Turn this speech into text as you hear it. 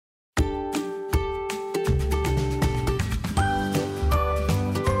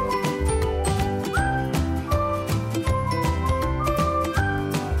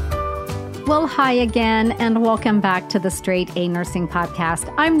Well, hi again, and welcome back to the Straight A Nursing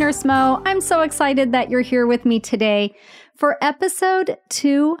Podcast. I'm Nurse Mo. I'm so excited that you're here with me today for episode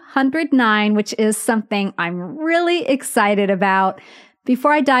 209, which is something I'm really excited about.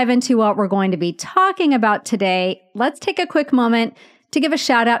 Before I dive into what we're going to be talking about today, let's take a quick moment to give a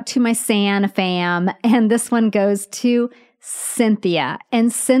shout out to my SAN fam. And this one goes to Cynthia.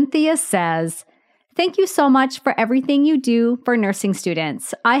 And Cynthia says, "Thank you so much for everything you do for nursing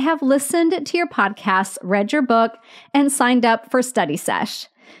students. I have listened to your podcasts, read your book, and signed up for Study Sesh.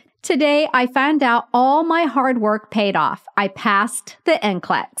 Today, I found out all my hard work paid off. I passed the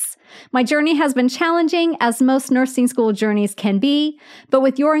NCLEX. My journey has been challenging, as most nursing school journeys can be, but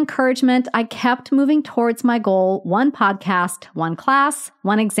with your encouragement, I kept moving towards my goal, one podcast, one class,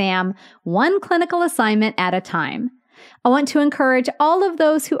 one exam, one clinical assignment at a time. I want to encourage all of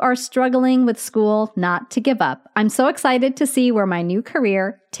those who are struggling with school not to give up. I'm so excited to see where my new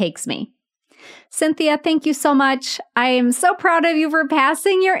career takes me." Cynthia, thank you so much. I am so proud of you for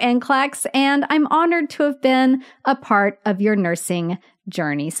passing your NCLEX, and I'm honored to have been a part of your nursing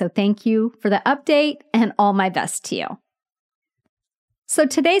journey. So thank you for the update, and all my best to you. So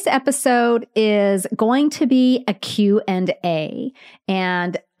today's episode is going to be a Q&A,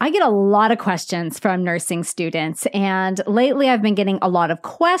 and I get a lot of questions from nursing students, and lately I've been getting a lot of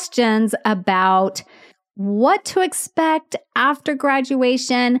questions about what to expect after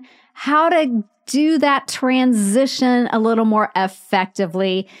graduation, how to do that transition a little more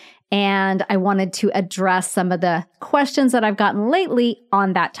effectively, and I wanted to address some of the questions that I've gotten lately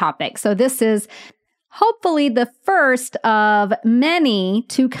on that topic. So this is hopefully the first of many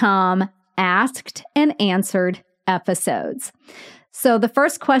to come asked and answered episodes. So the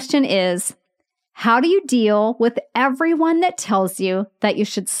first question is, how do you deal with everyone that tells you that you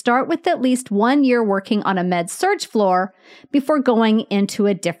should start with at least 1 year working on a med-surg floor before going into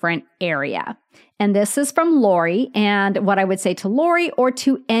a different area? And this is from Lori, and what I would say to Lori or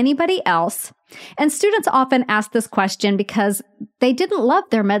to anybody else, and students often ask this question because they didn't love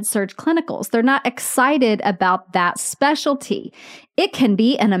their med-surg clinicals. They're not excited about that specialty. It can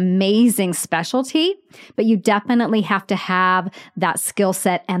be an amazing specialty, but you definitely have to have that skill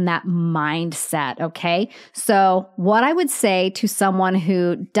set and that mindset, okay? So what I would say to someone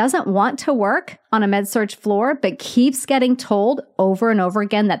who doesn't want to work on a med-surg floor, but keeps getting told over and over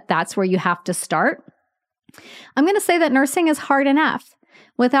again that that's where you have to start, I'm going to say that nursing is hard enough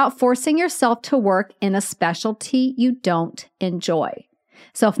without forcing yourself to work in a specialty you don't enjoy.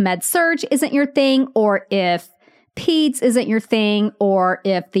 So if med-surg isn't your thing, or if peds isn't your thing, or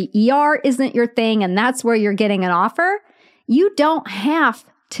if the ER isn't your thing and that's where you're getting an offer, you don't have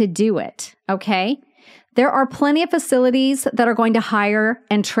to do it, okay? There are plenty of facilities that are going to hire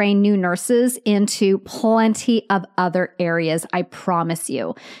and train new nurses into plenty of other areas, I promise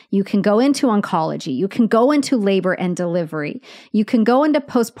you. You can go into oncology. You can go into labor and delivery. You can go into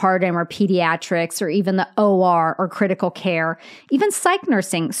postpartum or pediatrics or even the OR or critical care, even psych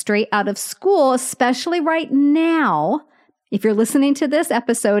nursing straight out of school, especially right now. If you're listening to this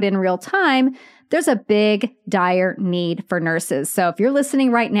episode in real time, there's a big, dire need for nurses. So if you're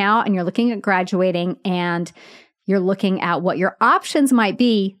listening right now and you're looking at graduating and you're looking at what your options might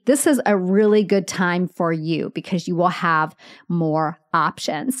be, this is a really good time for you because you will have more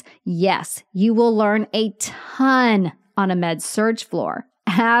options. Yes, you will learn a ton on a med-surg floor.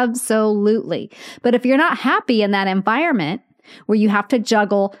 Absolutely. But if you're not happy in that environment, where you have to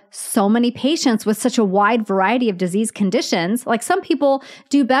juggle so many patients with such a wide variety of disease conditions. Like some people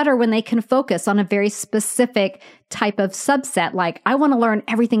do better when they can focus on a very specific type of subset, like I want to learn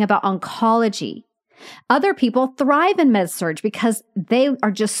everything about oncology. Other people thrive in med-surg because they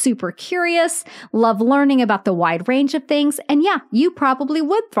are just super curious, love learning about the wide range of things. And yeah, you probably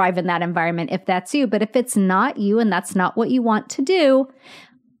would thrive in that environment if that's you. But if it's not you and that's not what you want to do,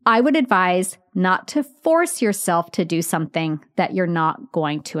 I would advise not to force yourself to do something that you're not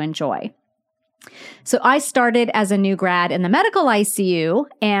going to enjoy. So I started as a new grad in the medical ICU,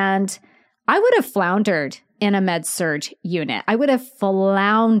 and I would have floundered in a med-surg unit. I would have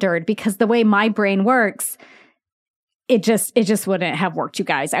floundered because the way my brain works, it just wouldn't have worked, you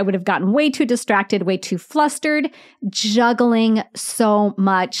guys. I would have gotten way too distracted, way too flustered, juggling so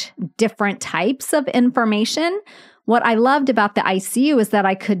much different types of information. What I loved about the ICU is that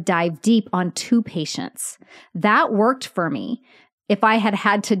I could dive deep on 2 patients. That worked for me. If I had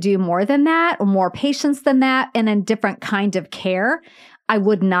had to do more than that or more patients than that and a different kind of care, I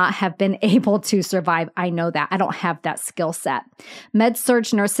would not have been able to survive. I know that. I don't have that skill set.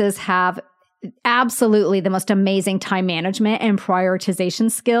 Med-surg nurses have absolutely the most amazing time management and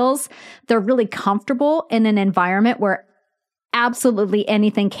prioritization skills. They're really comfortable in an environment where absolutely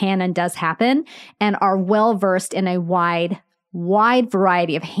anything can and does happen and are well-versed in a wide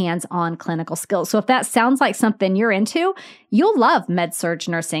variety of hands-on clinical skills. So if that sounds like something you're into, you'll love med-surg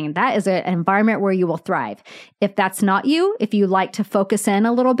nursing. That is an environment where you will thrive. If that's not you, if you like to focus in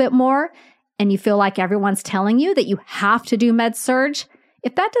a little bit more and you feel like everyone's telling you that you have to do med-surg,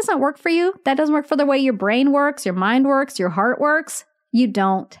 if that doesn't work for you, that doesn't work for the way your brain works, your mind works, your heart works, you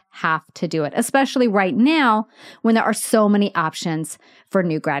don't have to do it, especially right now when there are so many options for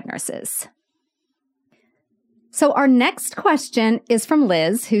new grad nurses. So our next question is from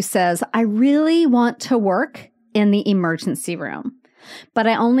Liz, who says, I really want to work in the emergency room, but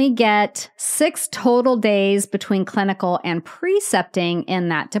I only get 6 total days between clinical and precepting in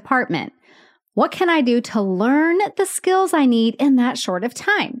that department. What can I do to learn the skills I need in that short of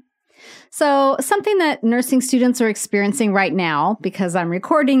time? So something that nursing students are experiencing right now, because I'm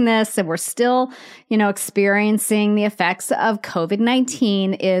recording this and we're still, experiencing the effects of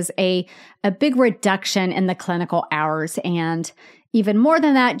COVID-19, is a big reduction in the clinical hours. And even more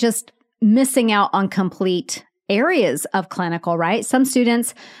than that, just missing out on complete areas of clinical, right? Some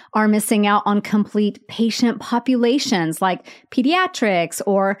students are missing out on complete patient populations like pediatrics,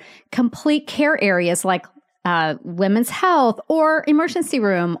 or complete care areas like women's health or emergency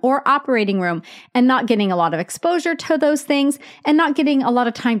room or operating room, and not getting a lot of exposure to those things and not getting a lot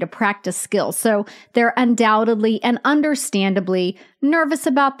of time to practice skills. So they're undoubtedly and understandably nervous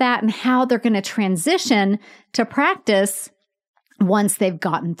about that and how they're going to transition to practice once they've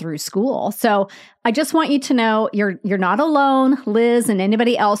gotten through school. So I just want you to know you're not alone, Liz, and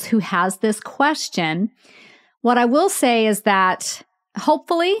anybody else who has this question. What I will say is that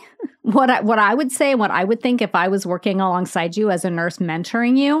hopefully what I would say and what I would think if I was working alongside you as a nurse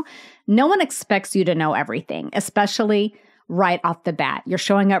mentoring you, no one expects you to know everything, especially right off the bat. You're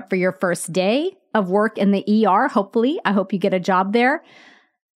showing up for your first day of work in the ER. Hopefully, I hope you get a job there.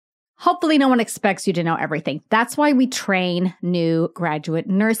 Hopefully, no one expects you to know everything. That's why we train new graduate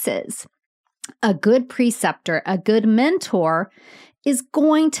nurses. A good preceptor, a good mentor is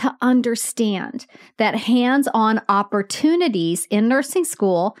going to understand that hands-on opportunities in nursing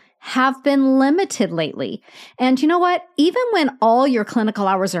school have been limited lately. And you know what? Even when all your clinical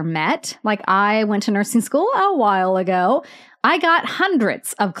hours are met, like I went to nursing school a while ago, I got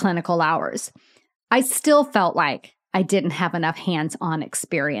hundreds of clinical hours. I still felt like I didn't have enough hands-on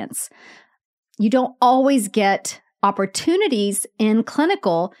experience. You don't always get opportunities in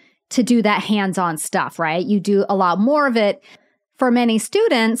clinical to do that hands-on stuff, right? You do a lot more of it. For many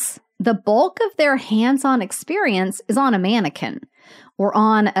students, the bulk of their hands-on experience is on a mannequin or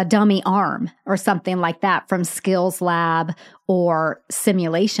on a dummy arm or something like that from skills lab or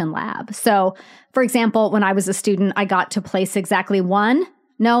simulation lab. So, for example, when I was a student, I got to place exactly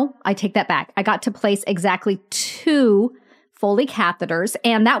I take that back. I got to place exactly 2 Foley catheters,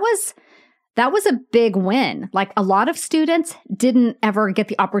 and that was a big win. Like, a lot of students didn't ever get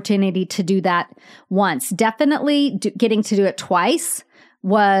the opportunity to do that once. Definitely getting to do it twice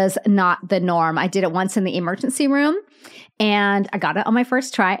was not the norm. I did it once in the emergency room and I got it on my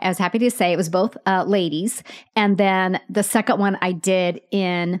first try. I was happy to say it was both ladies. And then the second one I did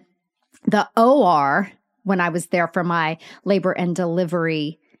in the OR when I was there for my labor and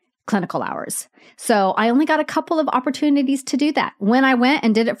delivery clinical hours. So I only got a couple of opportunities to do that. When I went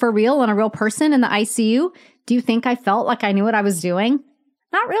and did it for real on a real person in the ICU, do you think I felt like I knew what I was doing?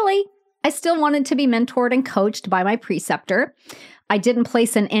 Not really. I still wanted to be mentored and coached by my preceptor. I didn't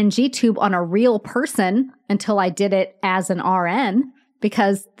place an NG tube on a real person until I did it as an RN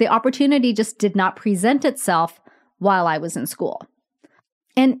because the opportunity just did not present itself while I was in school.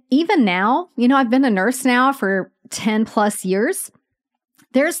 And even now, I've been a nurse now for 10 plus years.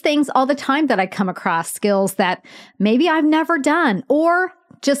 There's things all the time that I come across, skills that maybe I've never done or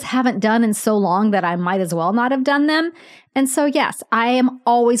just haven't done in so long that I might as well not have done them. And so, yes, I am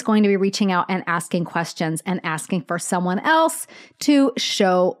always going to be reaching out and asking questions and asking for someone else to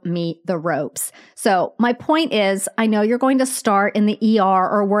show me the ropes. So my point is, I know you're going to start in the ER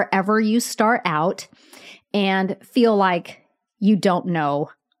or wherever you start out and feel like you don't know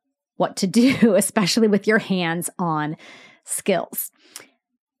what to do, especially with your hands-on skills.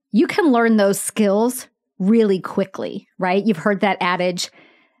 You can learn those skills really quickly, right? You've heard that adage,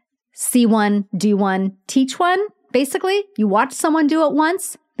 see one, do one, teach one. Basically, you watch someone do it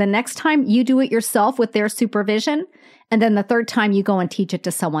once, the next time you do it yourself with their supervision, and then the third time you go and teach it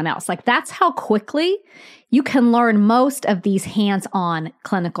to someone else. Like, that's how quickly you can learn most of these hands-on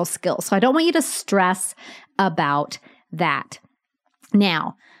clinical skills. So I don't want you to stress about that.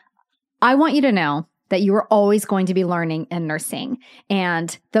 Now, I want you to know that you are always going to be learning in nursing.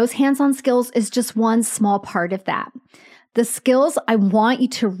 And those hands-on skills is just one small part of that. The skills I want you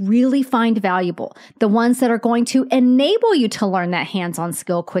to really find valuable, the ones that are going to enable you to learn that hands-on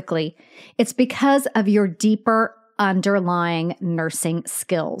skill quickly, it's because of your deeper underlying nursing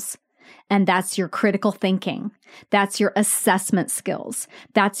skills. And that's your critical thinking. That's your assessment skills.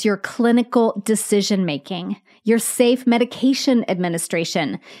 That's your clinical decision making, your safe medication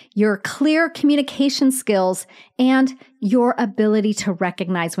administration, your clear communication skills, and your ability to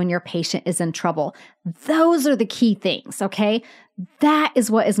recognize when your patient is in trouble. Those are the key things, okay? That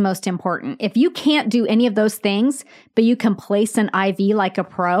is what is most important. If you can't do any of those things, but you can place an IV like a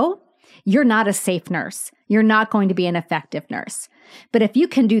pro, you're not a safe nurse. You're not going to be an effective nurse. But if you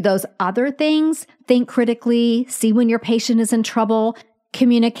can do those other things, think critically, see when your patient is in trouble,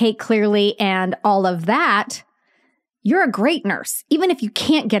 communicate clearly, and all of that, you're a great nurse, even if you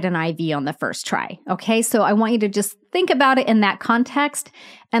can't get an IV on the first try. Okay, so I want you to just think about it in that context.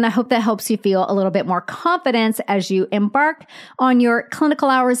 And I hope that helps you feel a little bit more confidence as you embark on your clinical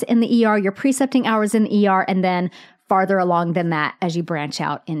hours in the ER, your precepting hours in the ER, and then farther along than that as you branch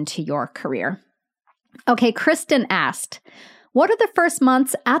out into your career. Okay, Kristen asked, what are the first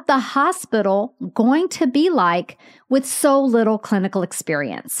months at the hospital going to be like with so little clinical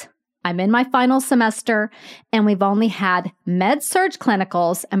experience? I'm in my final semester and we've only had med-surg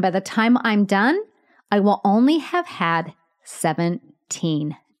clinicals, and by the time I'm done, I will only have had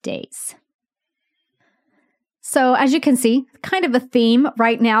 17 days. So as you can see, kind of a theme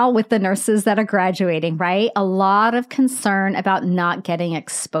right now with the nurses that are graduating, right? A lot of concern about not getting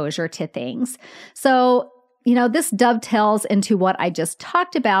exposure to things. So, this dovetails into what I just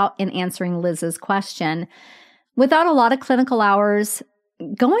talked about in answering Liz's question. Without a lot of clinical hours,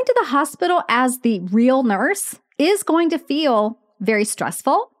 going to the hospital as the real nurse is going to feel very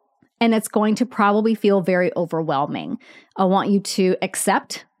stressful, and it's going to probably feel very overwhelming. I want you to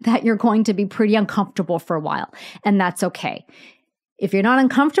accept that you're going to be pretty uncomfortable for a while, and that's okay. If you're not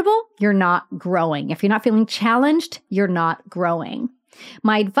uncomfortable, you're not growing. If you're not feeling challenged, you're not growing.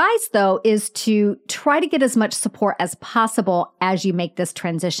 My advice, though, is to try to get as much support as possible as you make this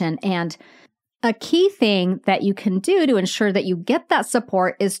transition. And a key thing that you can do to ensure that you get that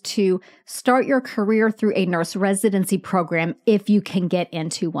support is to start your career through a nurse residency program if you can get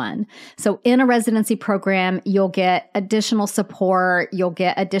into one. So in a residency program, you'll get additional support, you'll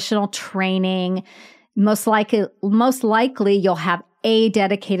get additional training. Most likely you'll have a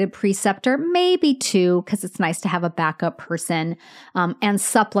dedicated preceptor, maybe two, because it's nice to have a backup person, and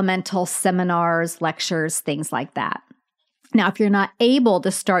supplemental seminars, lectures, things like that. Now, if you're not able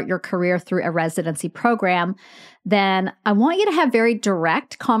to start your career through a residency program, then I want you to have very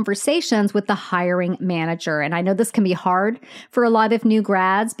direct conversations with the hiring manager. And I know this can be hard for a lot of new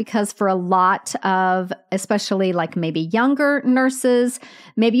grads because for a lot of, especially like maybe younger nurses,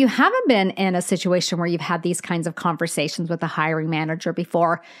 maybe you haven't been in a situation where you've had these kinds of conversations with the hiring manager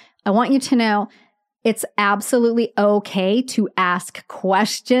before. I want you to know it's absolutely okay to ask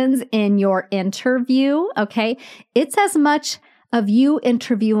questions in your interview, okay? It's as much of you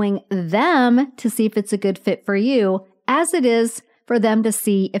interviewing them to see if it's a good fit for you as it is for them to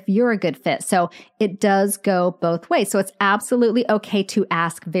see if you're a good fit. So it does go both ways. So it's absolutely okay to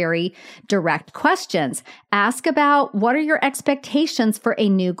ask very direct questions. Ask about what are your expectations for a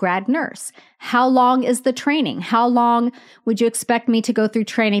new grad nurse? How long is the training? How long would you expect me to go through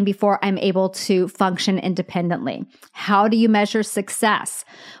training before I'm able to function independently? How do you measure success?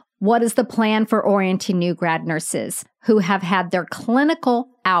 What is the plan for orienting new grad nurses who have had their clinical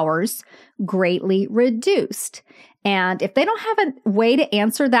hours greatly reduced? And if they don't have a way to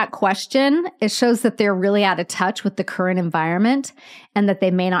answer that question, it shows that they're really out of touch with the current environment and that they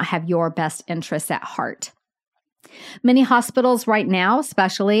may not have your best interests at heart. Many hospitals right now,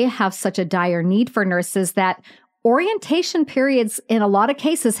 especially, have such a dire need for nurses that orientation periods in a lot of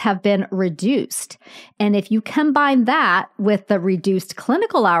cases have been reduced. And if you combine that with the reduced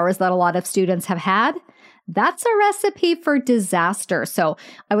clinical hours that a lot of students have had, that's a recipe for disaster. So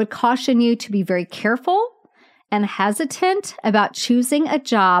I would caution you to be very careful and hesitant about choosing a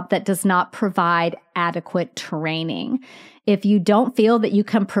job that does not provide adequate training. If you don't feel that you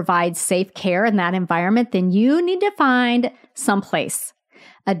can provide safe care in that environment, then you need to find someplace,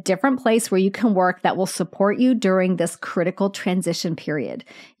 a different place where you can work that will support you during this critical transition period.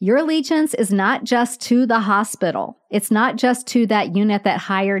 Your allegiance is not just to the hospital. It's not just to that unit that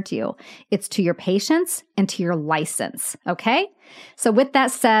hired you. It's to your patients and to your license, okay? So with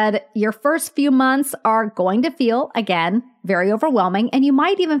that said, your first few months are going to feel, again, very overwhelming, and you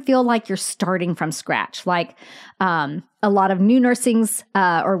might even feel like you're starting from scratch. Like a lot of new nurses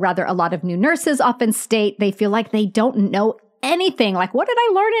often state they feel like they don't know anything. Like, what did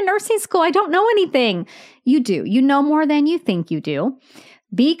I learn in nursing school? I don't know anything. You do. You know more than you think you do.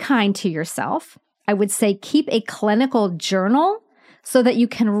 Be kind to yourself. I would say keep a clinical journal so that you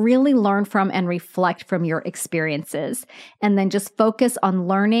can really learn from and reflect from your experiences. And then just focus on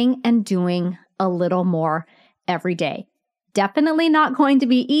learning and doing a little more every day. Definitely not going to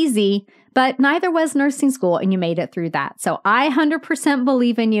be easy, but neither was nursing school, and you made it through that. So I 100%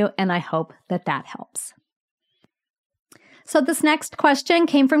 believe in you, and I hope that that helps. So this next question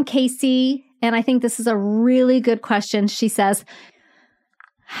came from Casey, and I think this is a really good question. She says,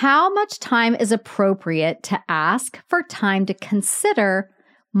 how much time is appropriate to ask for time to consider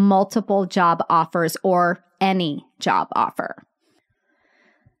multiple job offers or any job offer?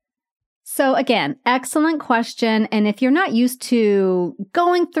 So again, excellent question. And if you're not used to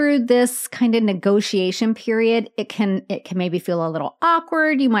going through this kind of negotiation period, it can maybe feel a little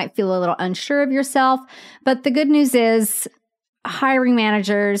awkward. You might feel a little unsure of yourself. But the good news is hiring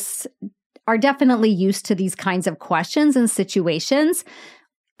managers are definitely used to these kinds of questions and situations.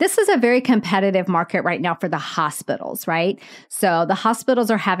 This is a very competitive market right now for the hospitals, right? So the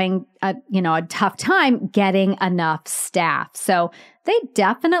hospitals are having a tough time getting enough staff. So they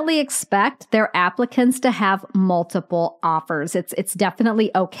definitely expect their applicants to have multiple offers. It's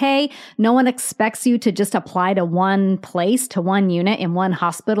definitely okay. No one expects you to just apply to one place, to one unit in one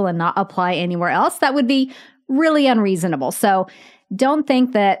hospital and not apply anywhere else. That would be really unreasonable. So don't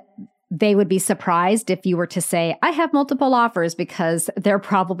think that they would be surprised if you were to say, I have multiple offers, because they're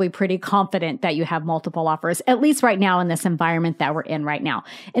probably pretty confident that you have multiple offers, at least right now in this environment that we're in right now.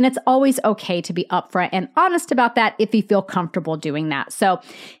 And it's always okay to be upfront and honest about that if you feel comfortable doing that. So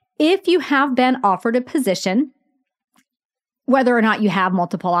if you have been offered a position, whether or not you have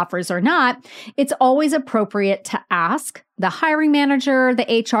multiple offers or not, it's always appropriate to ask the hiring manager,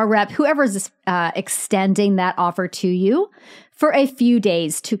 the HR rep, whoever's extending that offer to you, for a few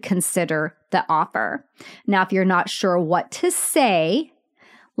days to consider the offer. Now, if you're not sure what to say,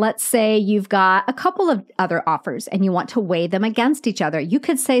 let's say you've got a couple of other offers and you want to weigh them against each other. You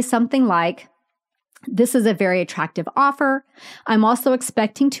could say something like, this is a very attractive offer. I'm also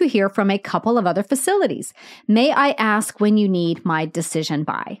expecting to hear from a couple of other facilities. May I ask when you need my decision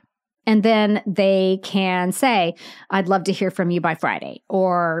by? And then they can say, I'd love to hear from you by Friday,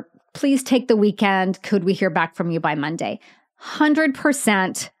 or please take the weekend. Could we hear back from you by Monday?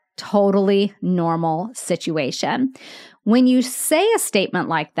 100% totally normal situation. When you say a statement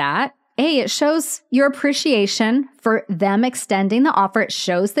like that, it shows your appreciation for them extending the offer. It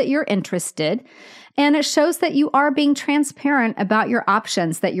shows that you're interested, and it shows that you are being transparent about your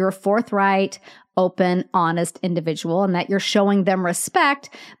options, that you're a forthright, open, honest individual, and that you're showing them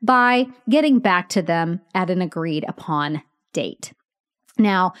respect by getting back to them at an agreed upon date.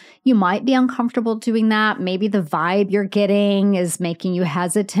 Now, you might be uncomfortable doing that. Maybe the vibe you're getting is making you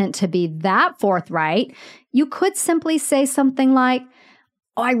hesitant to be that forthright. You could simply say something like,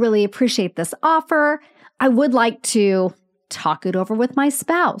 oh, I really appreciate this offer. I would like to talk it over with my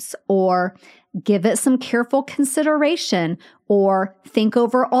spouse, or give it some careful consideration, or think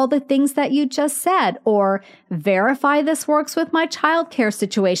over all the things that you just said, or verify this works with my childcare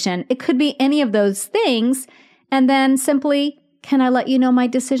situation. It could be any of those things. And then simply, can I let you know my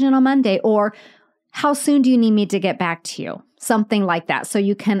decision on Monday? Or how soon do you need me to get back to you? Something like that. So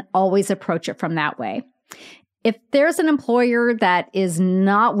you can always approach it from that way. If there's an employer that is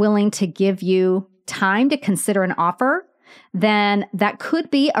not willing to give you time to consider an offer, then that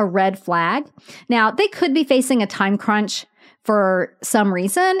could be a red flag. Now, they could be facing a time crunch for some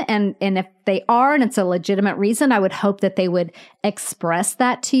reason. And if they are, and it's a legitimate reason, I would hope that they would express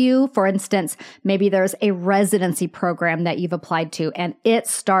that to you. For instance, maybe there's a residency program that you've applied to, and it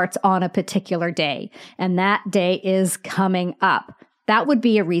starts on a particular day, and that day is coming up. That would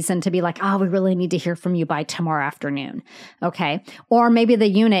be a reason to be like, oh, we really need to hear from you by tomorrow afternoon. Okay. Or maybe the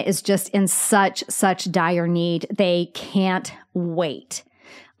unit is just in such dire need, they can't wait.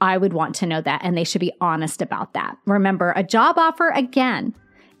 I would want to know that, and they should be honest about that. Remember, a job offer, again,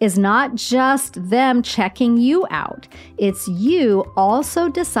 is not just them checking you out. It's you also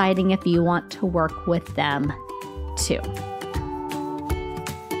deciding if you want to work with them too.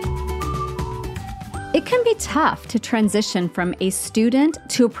 It can be tough to transition from a student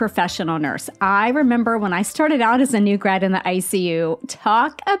to a professional nurse. I remember when I started out as a new grad in the ICU,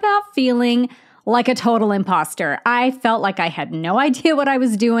 talk about feeling like a total imposter. I felt like I had no idea what I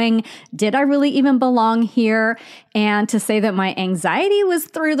was doing. Did I really even belong here? And to say that my anxiety was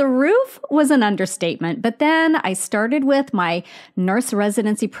through the roof was an understatement. But then I started with my nurse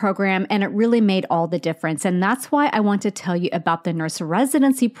residency program, and it really made all the difference. And that's why I want to tell you about the nurse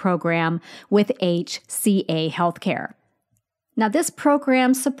residency program with HCA Healthcare. Now, this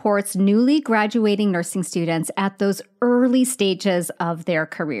program supports newly graduating nursing students at those early stages of their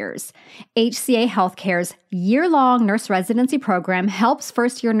careers. HCA Healthcare's year-long nurse residency program helps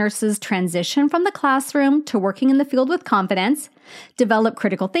first-year nurses transition from the classroom to working in the field with confidence, develop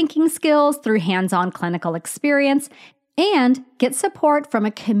critical thinking skills through hands-on clinical experience, and get support from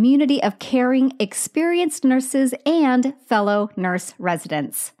a community of caring, experienced nurses and fellow nurse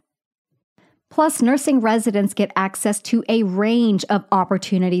residents. Plus, nursing residents get access to a range of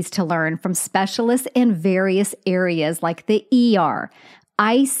opportunities to learn from specialists in various areas like the ER,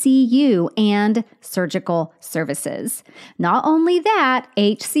 ICU, and surgical services. Not only that,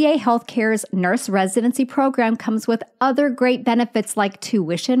 HCA Healthcare's nurse residency program comes with other great benefits like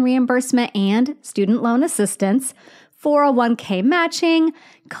tuition reimbursement and student loan assistance, 401k matching,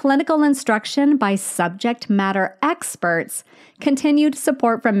 clinical instruction by subject matter experts, continued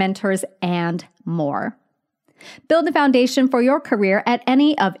support from mentors, and more. Build the foundation for your career at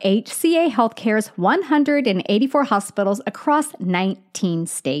any of HCA Healthcare's 184 hospitals across 19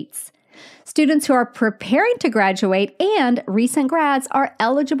 states. Students who are preparing to graduate and recent grads are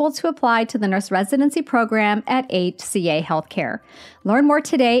eligible to apply to the nurse residency program at HCA Healthcare. Learn more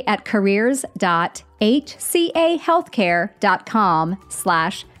today at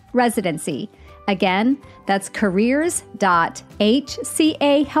careers.hcahealthcare.com/residency. Again, that's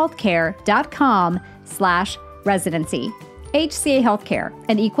careers.hcahealthcare.com/residency. HCA Healthcare,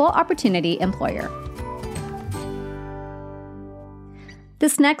 an equal opportunity employer.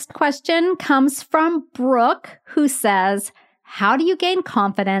 This next question comes from Brooke, who says, how do you gain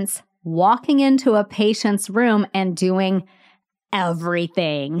confidence walking into a patient's room and doing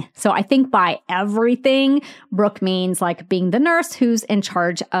everything? So I think by everything, Brooke means like being the nurse who's in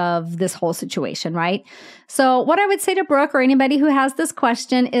charge of this whole situation, right? So what I would say to Brooke or anybody who has this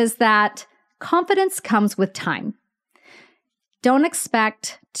question is that confidence comes with time. Don't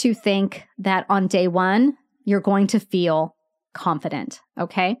expect to think that on day one, you're going to feel confident,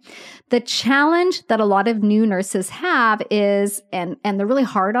 okay? The challenge that a lot of new nurses have is, and they're really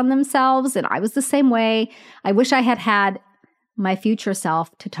hard on themselves, and I was the same way. I wish I had my future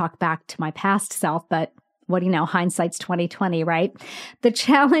self to talk back to my past self, but what do you know? Hindsight's 2020, right? The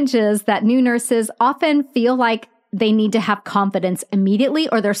challenge is that new nurses often feel like they need to have confidence immediately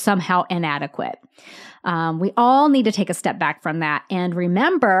or they're somehow inadequate. We all need to take a step back from that and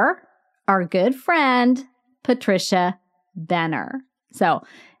remember our good friend, Patricia Benner. So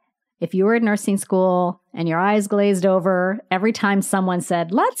if you were in nursing school and your eyes glazed over every time someone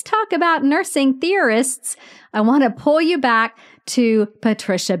said, let's talk about nursing theorists, I want to pull you back to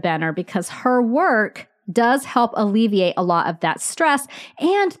Patricia Benner because her work does help alleviate a lot of that stress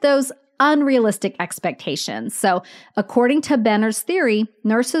and those unrealistic expectations. So according to Benner's theory,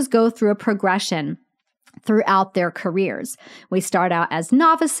 nurses go through a progression throughout their careers. We start out as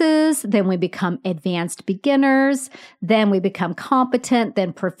novices, then we become advanced beginners, then we become competent,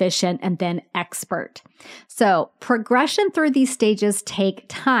 then proficient, and then expert. So progression through these stages take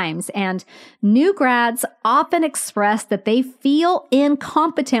times, and new grads often express that they feel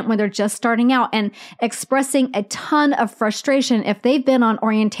incompetent when they're just starting out and expressing a ton of frustration if they've been on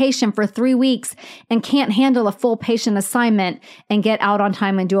orientation for 3 weeks and can't handle a full patient assignment and get out on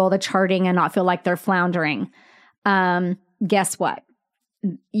time and do all the charting and not feel like they're floundering. Guess what?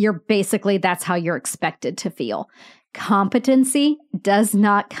 That's how you're expected to feel. Competency does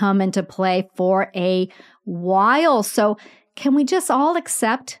not come into play for a while. So can we just all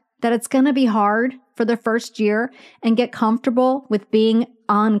accept that it's going to be hard for the first year and get comfortable with being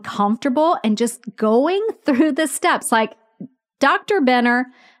uncomfortable and just going through the steps? Like Dr. Benner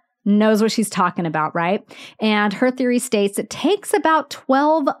knows what she's talking about, right? And her theory states it takes about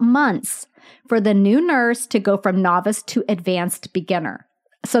 12 months for the new nurse to go from novice to advanced beginner.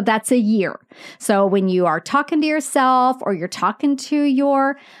 So that's a year. So when you are talking to yourself or you're talking to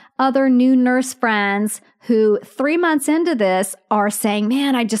your other new nurse friends who 3 months into this are saying,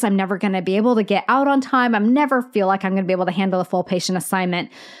 man, I'm never going to be able to get out on time. I never feel like I'm going to be able to handle a full patient assignment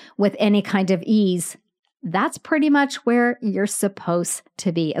with any kind of ease. That's pretty much where you're supposed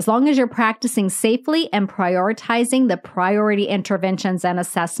to be. As long as you're practicing safely and prioritizing the priority interventions and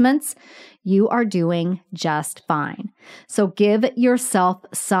assessments, you are doing just fine. So give yourself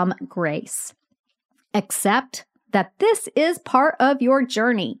some grace. Accept that this is part of your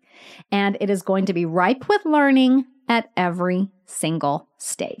journey and it is going to be ripe with learning at every single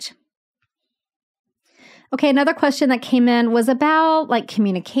stage. Okay, another question that came in was about like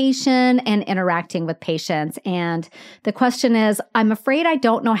communication and interacting with patients. And the question is, I'm afraid I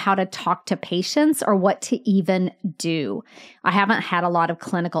don't know how to talk to patients or what to even do. I haven't had a lot of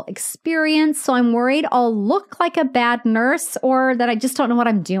clinical experience, so I'm worried I'll look like a bad nurse or that I just don't know what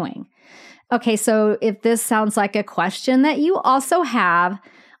I'm doing. Okay, so if this sounds like a question that you also have,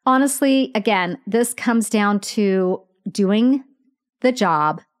 honestly, again, this comes down to doing the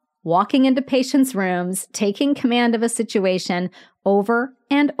job, walking into patients' rooms, taking command of a situation over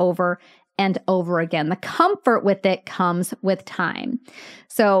and over and over again. The comfort with it comes with time.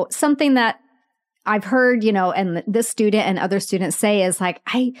 So something that I've heard, and this student and other students say is like,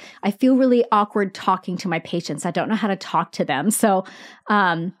 I feel really awkward talking to my patients. I don't know how to talk to them. So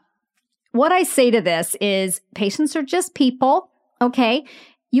what I say to this is patients are just people, okay?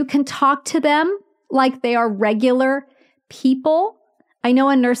 You can talk to them like they are regular people. I know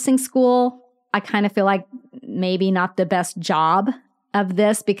in nursing school, I kind of feel like maybe not the best job of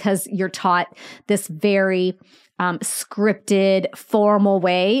this because you're taught this very scripted, formal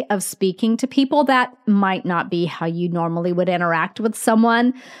way of speaking to people that might not be how you normally would interact with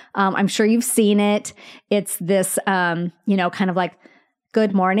someone. I'm sure you've seen it. It's this, kind of like,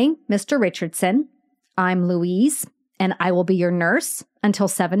 good morning, Mr. Richardson. I'm Louise, and I will be your nurse until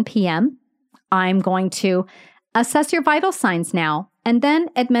 7 p.m. I'm going to assess your vital signs now, and then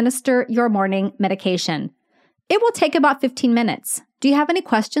administer your morning medication. It will take about 15 minutes. Do you have any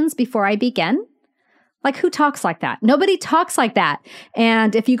questions before I begin? Like, who talks like that? Nobody talks like that.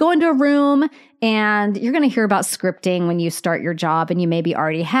 And if you go into a room and you're going to hear about scripting when you start your job, and you maybe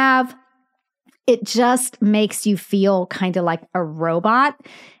already have, it just makes you feel kind of like a robot.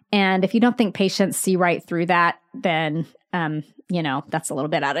 And if you don't think patients see right through that, then that's a little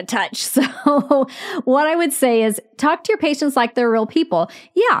bit out of touch. So what I would say is talk to your patients like they're real people.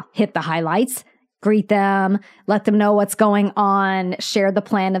 Yeah, hit the highlights, greet them, let them know what's going on, share the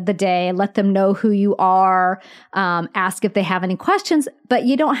plan of the day, let them know who you are, ask if they have any questions, but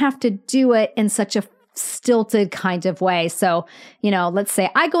you don't have to do it in such a stilted kind of way. So, let's say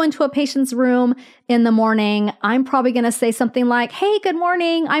I go into a patient's room in the morning. I'm probably going to say something like, "Hey, good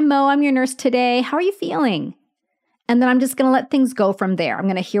morning. I'm Mo. I'm your nurse today. How are you feeling?" And then I'm just going to let things go from there. I'm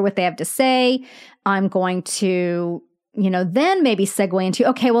going to hear what they have to say. I'm going to, then maybe segue into,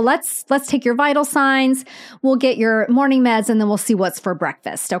 okay, well, let's take your vital signs. We'll get your morning meds, and then we'll see what's for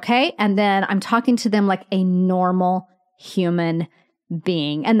breakfast. Okay. And then I'm talking to them like a normal human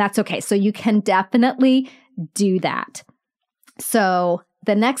being, and that's okay. So you can definitely do that. So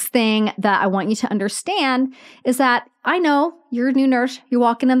the next thing that I want you to understand is that I know you're a new nurse. You're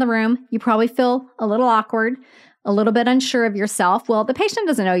walking in the room. You probably feel a little awkward, a little bit unsure of yourself. Well, the patient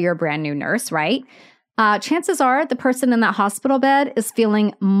doesn't know you're a brand new nurse, right? Chances are the person in that hospital bed is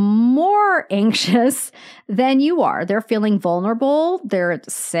feeling more anxious than you are. They're feeling vulnerable. They're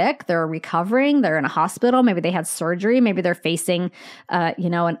sick. They're recovering. They're in a hospital. Maybe they had surgery. Maybe they're facing,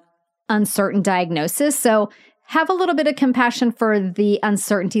 an uncertain diagnosis. So have a little bit of compassion for the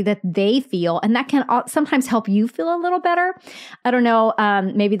uncertainty that they feel. And that can sometimes help you feel a little better. I don't know.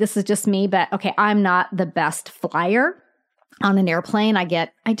 Maybe this is just me, but okay, I'm not the best flyer on an airplane.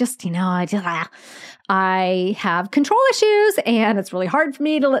 I have control issues, and it's really hard for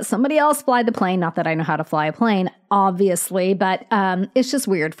me to let somebody else fly the plane. Not that I know how to fly a plane, obviously, but it's just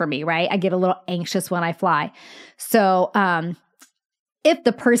weird for me, right? I get a little anxious when I fly. So if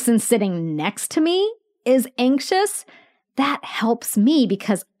the person sitting next to me is anxious, that helps me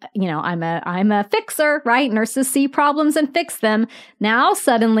because, I'm a fixer, right? Nurses see problems and fix them. Now,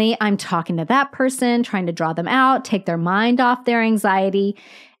 suddenly I'm talking to that person, trying to draw them out, take their mind off their anxiety,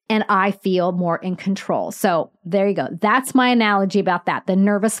 and I feel more in control. So there you go. That's my analogy about that, the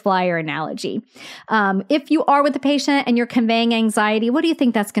nervous flyer analogy. If you are with the patient and you're conveying anxiety, what do you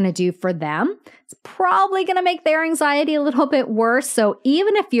think that's going to do for them? It's probably going to make their anxiety a little bit worse. So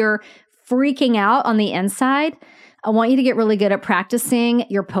even if you're freaking out on the inside, I want you to get really good at practicing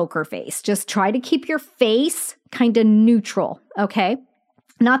your poker face. Just try to keep your face kind of neutral, okay?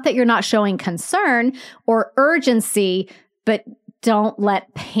 Not that you're not showing concern or urgency, but don't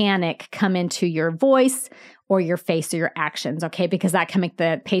let panic come into your voice or your face or your actions, okay? Because that can make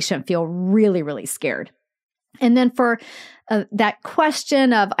the patient feel really, really scared. And then for that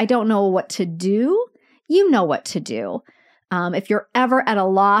question of, I don't know what to do, you know what to do. If you're ever at a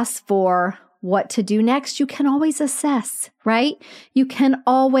loss for what to do next, you can always assess, right? You can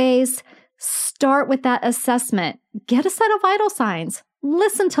always start with that assessment. Get a set of vital signs.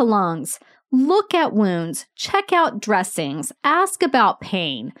 Listen to lungs. Look at wounds, check out dressings, ask about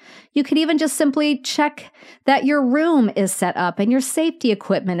pain. You could even just simply check that your room is set up and your safety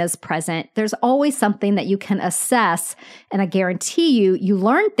equipment is present. There's always something that you can assess, and I guarantee you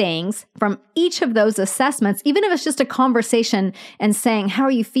learn things from each of those assessments, even if it's just a conversation and saying, how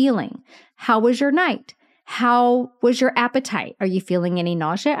are you feeling? How was your night? How was your appetite? Are you feeling any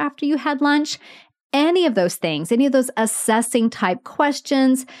nausea after you had lunch? Any of those things, any of those assessing type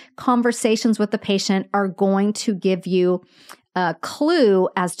questions, conversations with the patient are going to give you a clue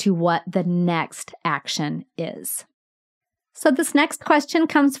as to what the next action is. So this next question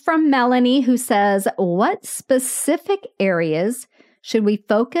comes from Melanie, who says, what specific areas should we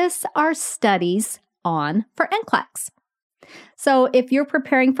focus our studies on for NCLEX? So if you're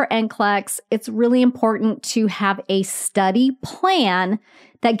preparing for NCLEX, it's really important to have a study plan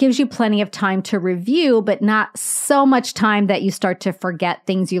that gives you plenty of time to review, but not so much time that you start to forget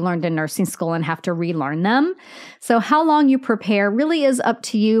things you learned in nursing school and have to relearn them. So how long you prepare really is up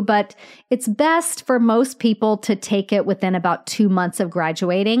to you, but it's best for most people to take it within about 2 months of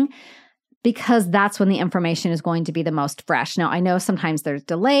graduating, because that's when the information is going to be the most fresh. Now, I know sometimes there's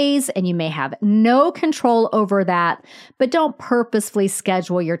delays and you may have no control over that, but don't purposefully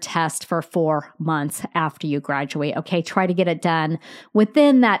schedule your test for 4 months after you graduate. Okay, try to get it done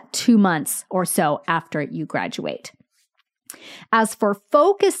within that 2 months or so after you graduate. As for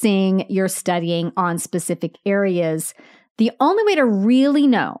focusing your studying on specific areas, the only way to really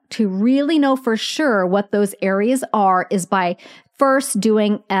know for sure what those areas are is by first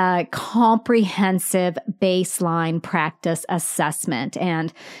doing a comprehensive baseline practice assessment.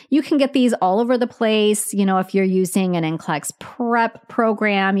 And you can get these all over the place. You know, if you're using an NCLEX prep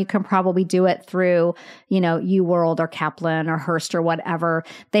program, you can probably do it through, UWorld or Kaplan or Hearst or whatever.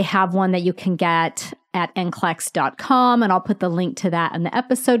 They have one that you can get at nclex.com, and I'll put the link to that in the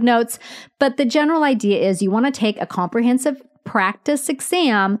episode notes. But the general idea is you want to take a comprehensive practice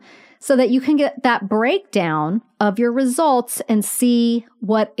exam so that you can get that breakdown of your results and see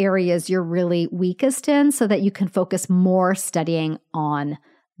what areas you're really weakest in so that you can focus more studying on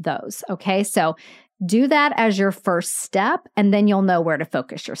those. Okay, so do that as your first step, and then you'll know where to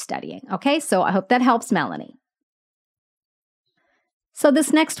focus your studying. Okay, so I hope that helps, Melanie. So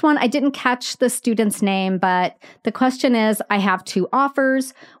this next one, I didn't catch the student's name, but the question is, I have 2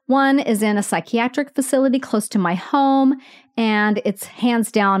 offers. One is in a psychiatric facility close to my home, and it's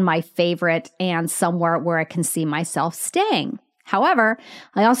hands down my favorite and somewhere where I can see myself staying. However,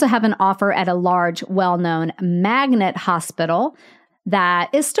 I also have an offer at a large, well-known magnet hospital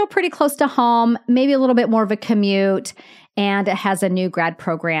that is still pretty close to home, maybe a little bit more of a commute, and it has a new grad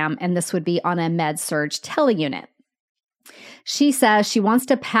program, and this would be on a med-surg teleunit. She says she wants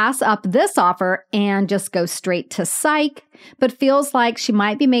to pass up this offer and just go straight to psych, but feels like she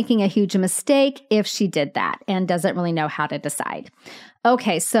might be making a huge mistake if she did that and doesn't really know how to decide.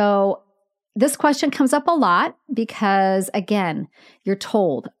 Okay, so this question comes up a lot because, again, you're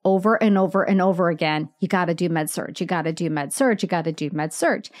told over and over and over again, you got to do med-surg, you got to do med-surg, you got to do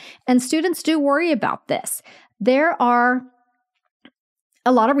med-surg. And students do worry about this. There are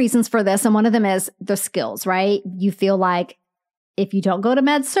a lot of reasons for this, and one of them is the skills, right? You feel like if you don't go to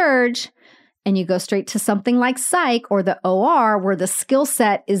med-surg and you go straight to something like psych or the OR where the skill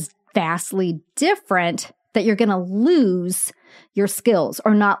set is vastly different, that you're going to lose your skills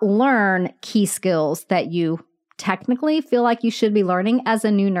or not learn key skills that you technically feel like you should be learning as a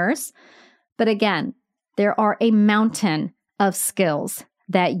new nurse. But again, there are a mountain of skills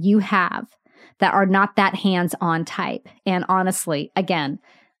that you have that are not that hands-on type. And honestly, again,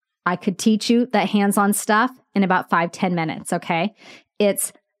 I could teach you that hands-on stuff in about 5-10 minutes, okay?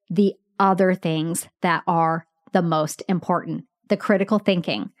 It's the other things that are the most important. The critical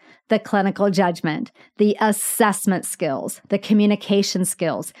thinking, the clinical judgment, the assessment skills, the communication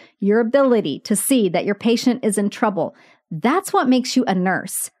skills, your ability to see that your patient is in trouble. That's what makes you a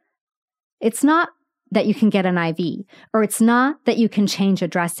nurse. It's not that you can get an IV, or it's not that you can change a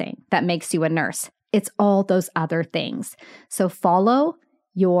dressing that makes you a nurse. It's all those other things. So follow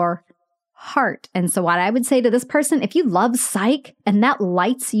your heart. And so what I would say to this person, if you love psych and that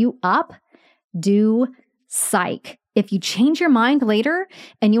lights you up, do psych. If you change your mind later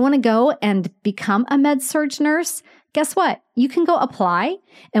and you want to go and become a med-surg nurse, guess what? You can go apply.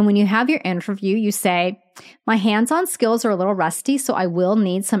 And when you have your interview, you say, my hands-on skills are a little rusty, so I will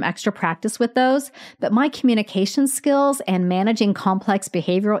need some extra practice with those. But my communication skills and managing complex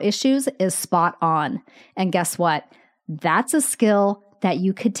behavioral issues is spot on. And guess what? That's a skill that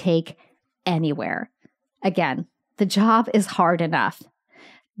you could take anywhere. Again, the job is hard enough.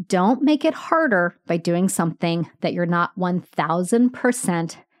 Don't make it harder by doing something that you're not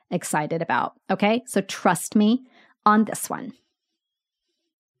 1000% excited about. Okay, so trust me on this one.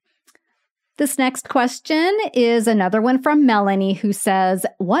 This next question is another one from Melanie, who says,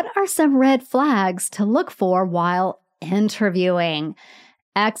 what are some red flags to look for while interviewing?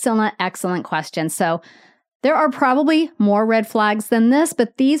 Excellent, excellent question. So there are probably more red flags than this,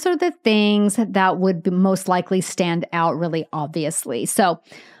 but these are the things that would most likely stand out really obviously. So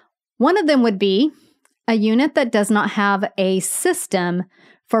one of them would be a unit that does not have a system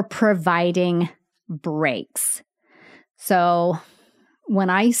for providing breaks. So when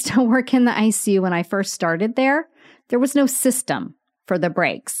I used to work in the ICU, when I first started there was no system for the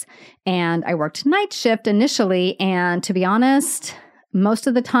breaks. And I worked night shift initially. And to be honest, most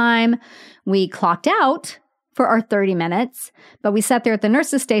of the time we clocked out for our 30 minutes, but we sat there at the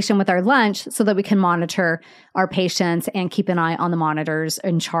nurse's station with our lunch so that we can monitor our patients and keep an eye on the monitors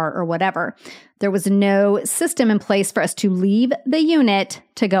and chart or whatever. There was no system in place for us to leave the unit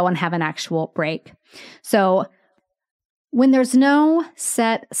to go and have an actual break. So when there's no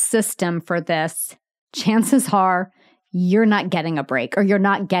set system for this, chances are you're not getting a break or you're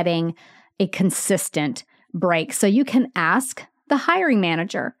not getting a consistent break. So you can ask the hiring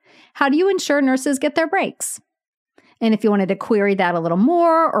manager, how do you ensure nurses get their breaks? And if you wanted to query that a little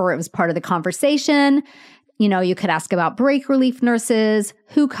more, or it was part of the conversation, you could ask about break relief nurses,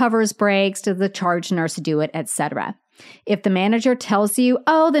 who covers breaks, does the charge nurse do it, etc. If the manager tells you,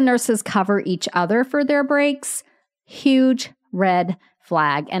 oh, the nurses cover each other for their breaks, huge red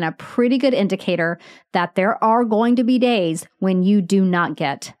flag and a pretty good indicator that there are going to be days when you do not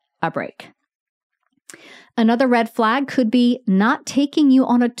get a break. Another red flag could be not taking you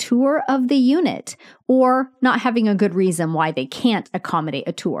on a tour of the unit or not having a good reason why they can't accommodate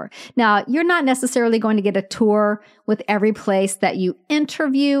a tour. Now, you're not necessarily going to get a tour with every place that you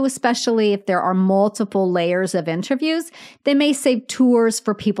interview, especially if there are multiple layers of interviews. They may save tours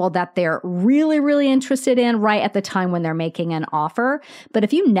for people that they're really, really interested in right at the time when they're making an offer. But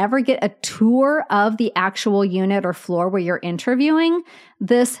if you never get a tour of the actual unit or floor where you're interviewing,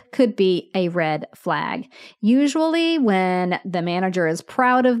 this could be a red flag. Usually when the manager is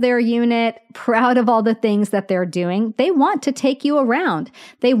proud of their unit, proud of all the things that they're doing, they want to take you around.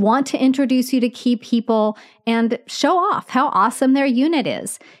 They want to introduce you to key people and show off how awesome their unit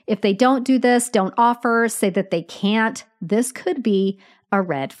is. If they don't do this, don't offer, say that they can't, this could be a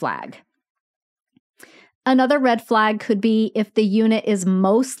red flag. Another red flag could be if the unit is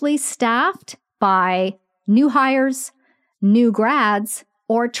mostly staffed by new hires, new grads,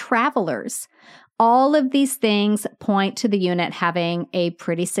 or travelers. All of these things point to the unit having a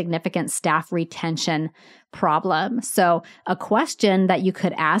pretty significant staff retention problem. So a question that you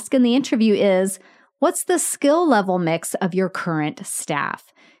could ask in the interview is, what's the skill level mix of your current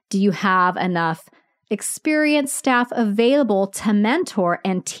staff? Do you have enough experienced staff available to mentor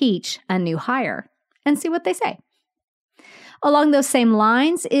and teach a new hire? And see what they say. Along those same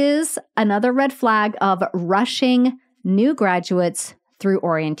lines is another red flag of rushing new graduates through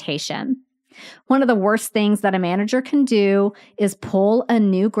orientation. One of the worst things that a manager can do is pull a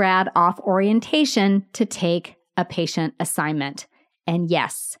new grad off orientation to take a patient assignment. And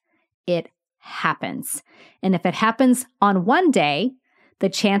yes, it happens. And if it happens on one day, the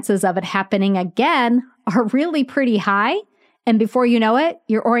chances of it happening again are really pretty high. And before you know it,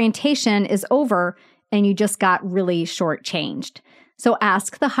 your orientation is over and you just got really shortchanged. So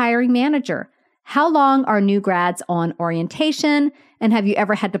ask the hiring manager, how long are new grads on orientation? And have you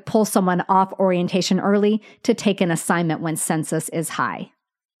ever had to pull someone off orientation early to take an assignment when census is high?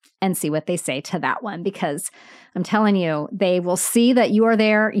 And see what they say to that one, because I'm telling you, they will see that you are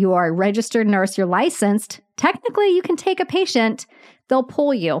there, you are a registered nurse, you're licensed. Technically, you can take a patient, they'll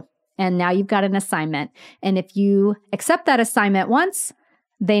pull you, and now you've got an assignment. And if you accept that assignment once,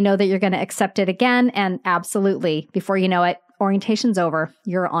 they know that you're going to accept it again, and absolutely, before you know it, orientation's over,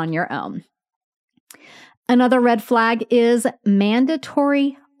 you're on your own. Another red flag is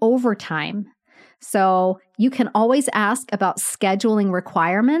mandatory overtime. So you can always ask about scheduling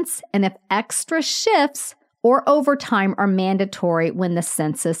requirements and if extra shifts or overtime are mandatory when the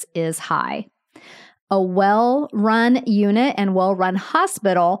census is high. A well-run unit and well-run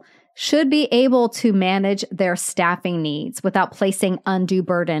hospital should be able to manage their staffing needs without placing undue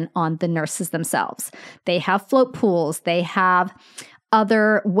burden on the nurses themselves. They have float pools. They have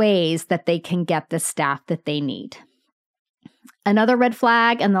other ways that they can get the staff that they need. Another red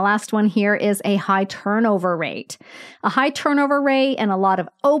flag, and the last one here, is a high turnover rate. A high turnover rate and a lot of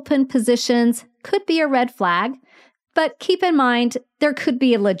open positions could be a red flag, but keep in mind, there could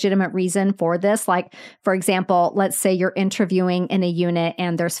be a legitimate reason for this. Like, for example, let's say you're interviewing in a unit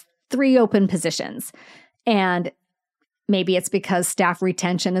and there's 3 open positions, and Maybe it's because staff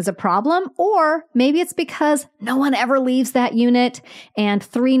retention is a problem, or maybe it's because no one ever leaves that unit and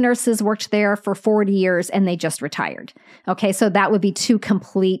 3 nurses worked there for 40 years and they just retired. Okay, so that would be 2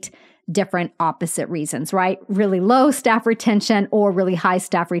 complete different opposite reasons, right? Really low staff retention or really high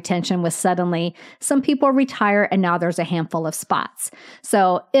staff retention with suddenly some people retire and now there's a handful of spots.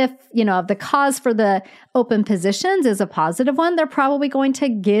 So if the cause for the open positions is a positive one, they're probably going to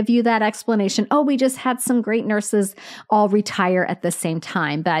give you that explanation. Oh, we just had some great nurses all retire at the same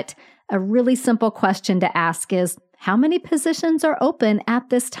time. But a really simple question to ask is, how many positions are open at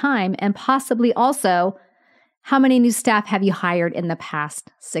this time? And possibly also, how many new staff have you hired in the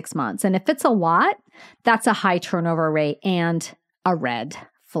past 6 months? And if it's a lot, that's a high turnover rate and a red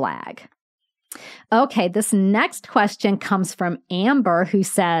flag. Okay, this next question comes from Amber, who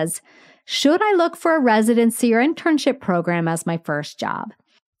says, should I look for a residency or internship program as my first job?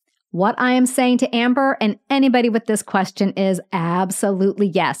 What I am saying to Amber and anybody with this question is absolutely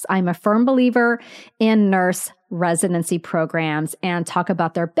yes. I'm a firm believer in nurse residency programs and talk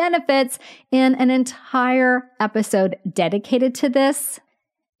about their benefits in an entire episode dedicated to this.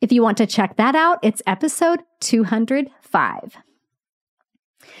 If you want to check that out, it's episode 205.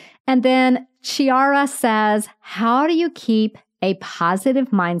 And then Chiara says, how do you keep a positive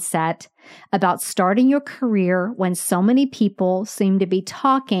mindset about starting your career when so many people seem to be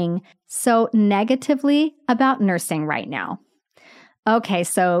talking so negatively about nursing right now? Okay,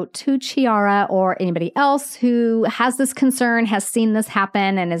 so to Chiara or anybody else who has this concern, has seen this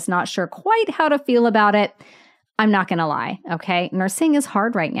happen, and is not sure quite how to feel about it, I'm not going to lie, okay? Nursing is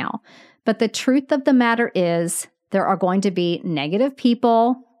hard right now. But the truth of the matter is there are going to be negative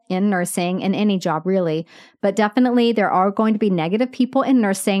people in nursing, in any job really, but definitely there are going to be negative people in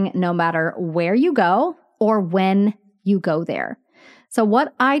nursing no matter where you go or when you go there. So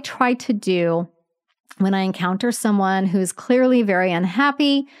what I try to do when I encounter someone who's clearly very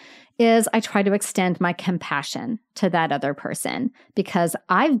unhappy is I try to extend my compassion to that other person, because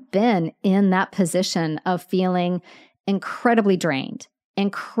I've been in that position of feeling incredibly drained,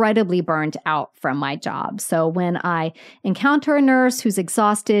 incredibly burned out from my job. So when I encounter a nurse who's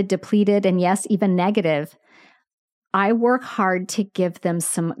exhausted, depleted, and yes, even negative, I work hard to give them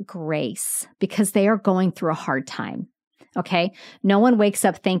some grace because they are going through a hard time. Okay. No one wakes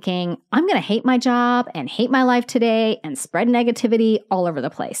up thinking, I'm going to hate my job and hate my life today and spread negativity all over the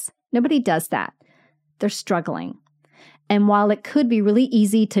place. Nobody does that. They're struggling. And while it could be really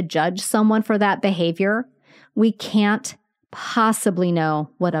easy to judge someone for that behavior, we can't possibly know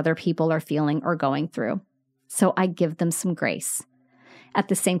what other people are feeling or going through. So I give them some grace. At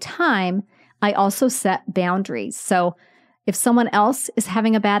the same time, I also set boundaries. So if someone else is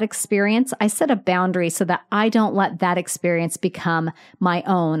having a bad experience, I set a boundary so that I don't let that experience become my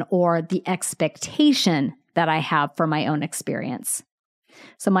own or the expectation that I have for my own experience.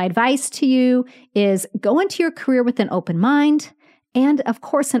 So my advice to you is go into your career with an open mind and, of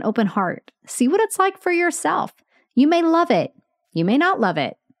course, an open heart. See what it's like for yourself. You may love it. You may not love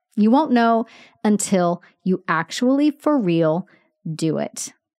it. You won't know until you actually, for real, do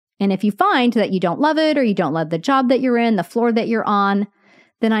it. And if you find that you don't love it or you don't love the job that you're in, the floor that you're on,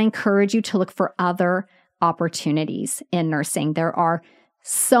 then I encourage you to look for other opportunities in nursing. There are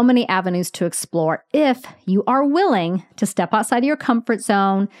so many avenues to explore if you are willing to step outside of your comfort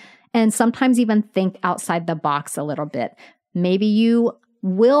zone and sometimes even think outside the box a little bit. Maybe you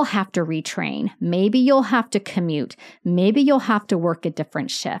will have to retrain. Maybe you'll have to commute. Maybe you'll have to work a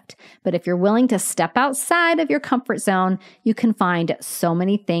different shift. But if you're willing to step outside of your comfort zone, you can find so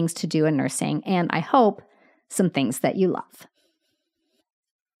many things to do in nursing, and I hope some things that you love.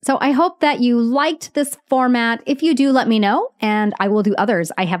 So I hope that you liked this format. If you do, let me know, and I will do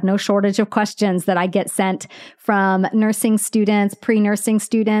others. I have no shortage of questions that I get sent from nursing students, pre-nursing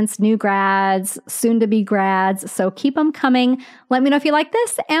students, new grads, soon-to-be grads. So keep them coming. Let me know if you like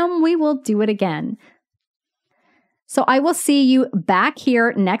this, and we will do it again. So I will see you back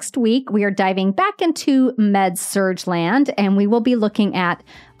here next week. We are diving back into med-surg land, and we will be looking at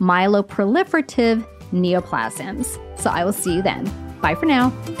myeloproliferative neoplasms. So I will see you then. Bye for now.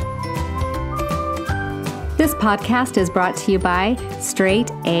 This podcast is brought to you by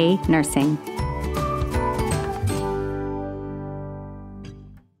Straight A Nursing.